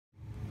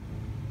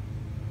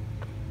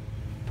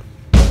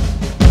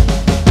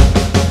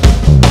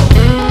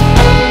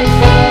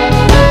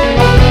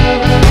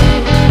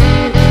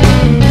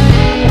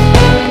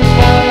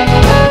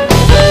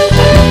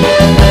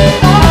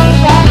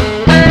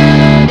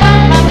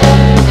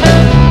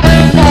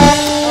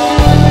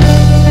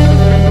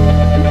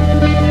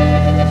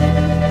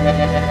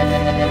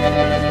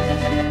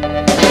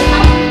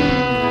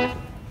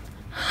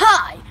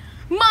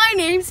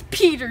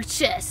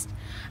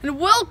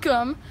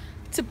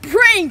to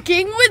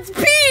Pranking with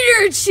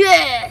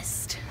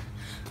Peterchest!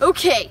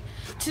 Okay,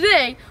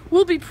 today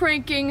we'll be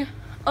pranking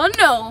a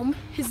gnome.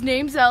 His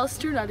name's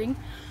Alistair Nutting,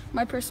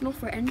 my personal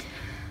friend.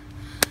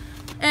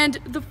 And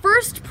the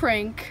first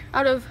prank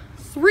out of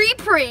 3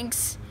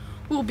 pranks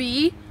will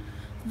be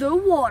the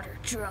water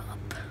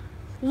drop.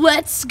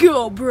 Let's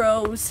go,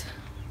 bros!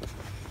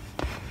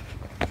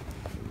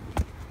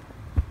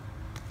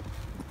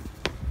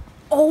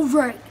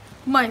 Alright,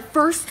 my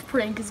first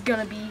prank is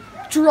gonna be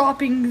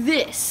dropping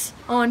this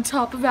on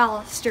top of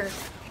Alistair.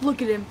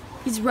 Look at him,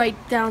 he's right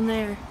down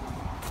there.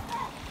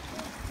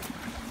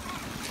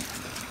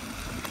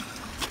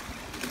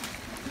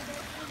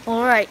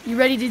 Alright, you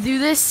ready to do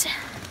this?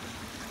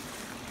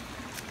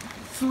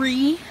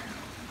 3,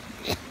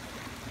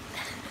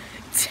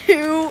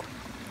 2,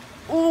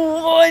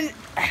 1.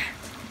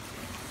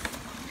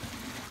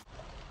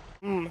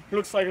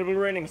 Looks like it'll be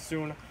raining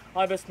soon.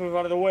 I best move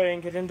out of the way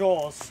and get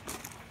indoors.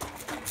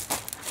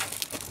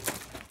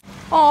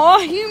 Aw,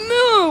 he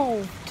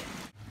moved!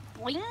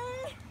 Boing.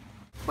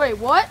 Wait,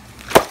 what?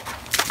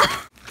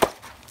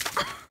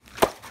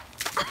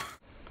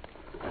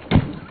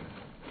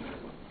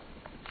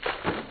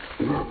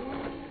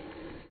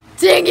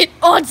 Dang it,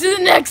 on to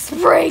the next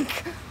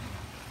prank!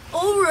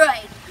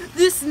 Alright,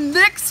 this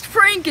next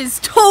prank is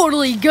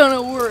totally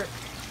gonna work.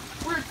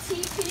 We're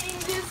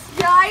TPing this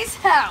guy's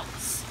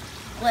house.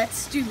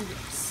 Let's do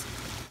this.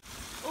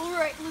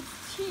 Alright,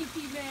 let's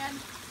TP, man.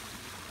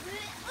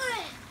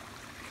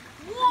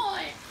 1.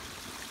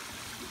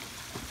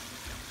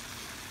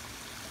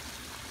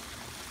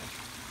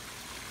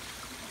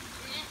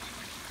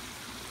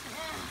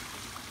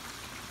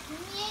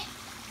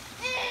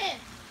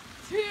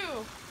 2.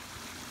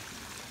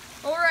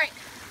 Alright,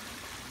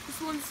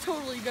 this one's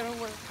totally gonna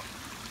work.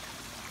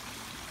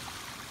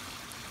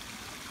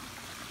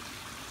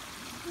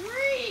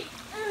 3.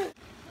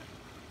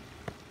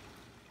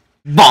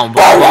 That's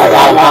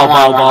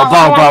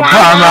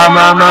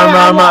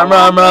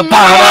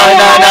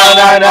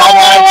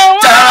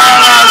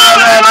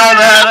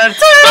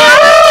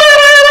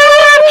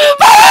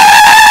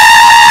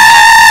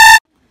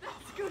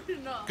good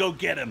enough. Go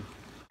get him.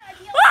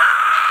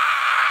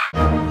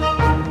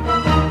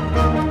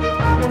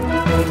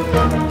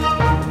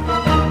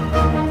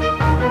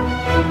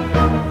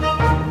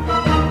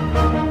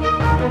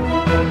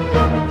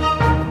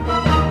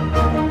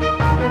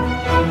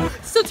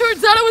 So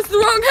turns out it was the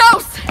wrong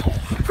house.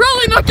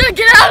 Probably not gonna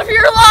get out of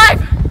here alive.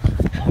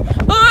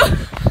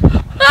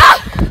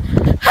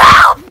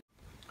 Help!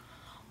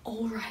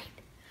 Alright,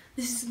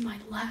 this is my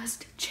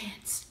last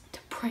chance to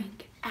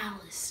prank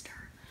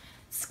Alistair.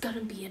 It's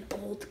gonna be an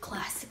old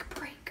classic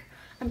prank.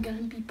 I'm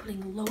gonna be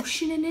putting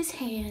lotion in his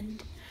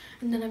hand,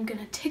 and then I'm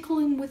gonna tickle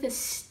him with a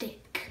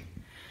stick.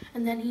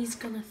 And then he's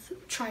gonna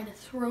try to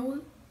throw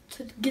it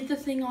to get the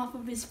thing off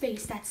of his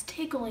face that's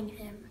tickling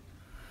him.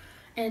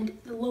 And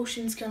the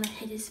lotion's gonna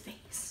hit his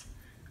face.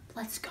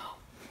 Let's go.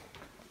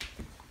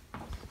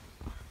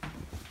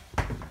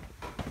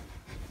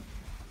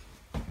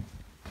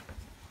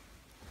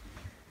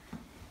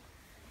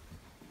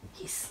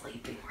 He's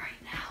sleeping right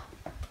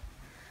now.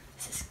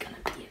 This is gonna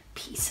be a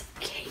piece of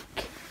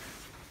cake.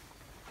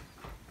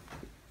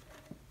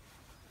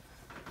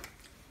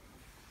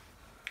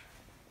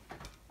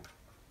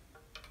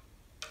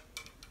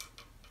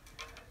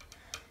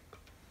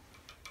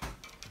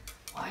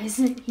 Why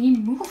isn't he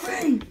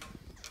moving?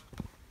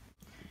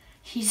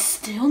 He's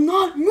still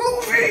not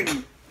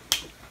moving!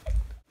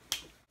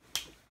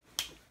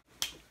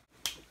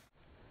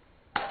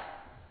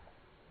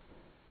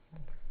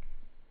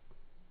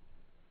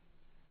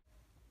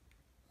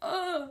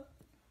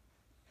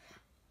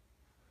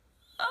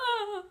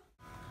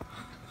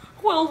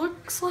 Well,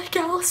 looks like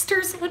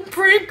Alistair's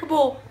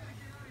unprankable.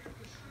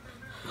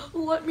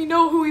 Let me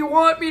know who you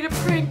want me to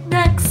prank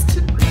next.